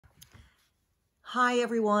Hi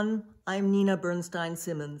everyone, I'm Nina Bernstein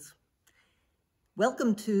Simmons.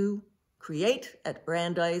 Welcome to Create at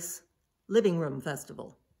Brandeis Living Room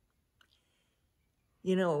Festival.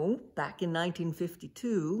 You know, back in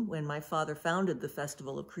 1952, when my father founded the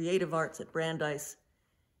Festival of Creative Arts at Brandeis,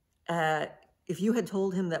 if you had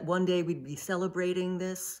told him that one day we'd be celebrating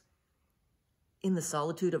this in the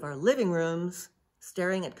solitude of our living rooms,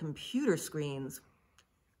 staring at computer screens,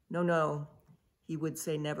 no, he would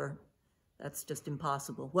say never. That's just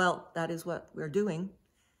impossible. Well, that is what we're doing,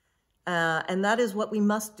 and that is what we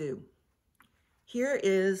must do. Here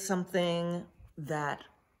is something that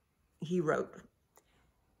he wrote.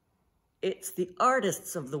 It's the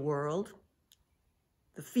artists of the world,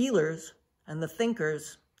 the feelers and the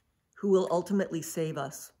thinkers who will ultimately save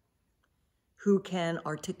us, who can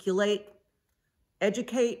articulate,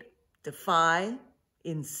 educate, defy,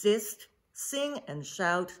 insist, sing and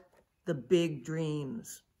shout the big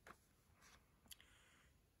dreams.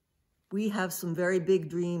 We have some very big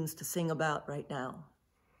dreams to sing about right now.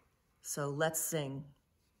 So let's sing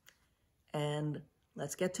and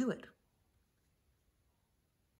let's get to it.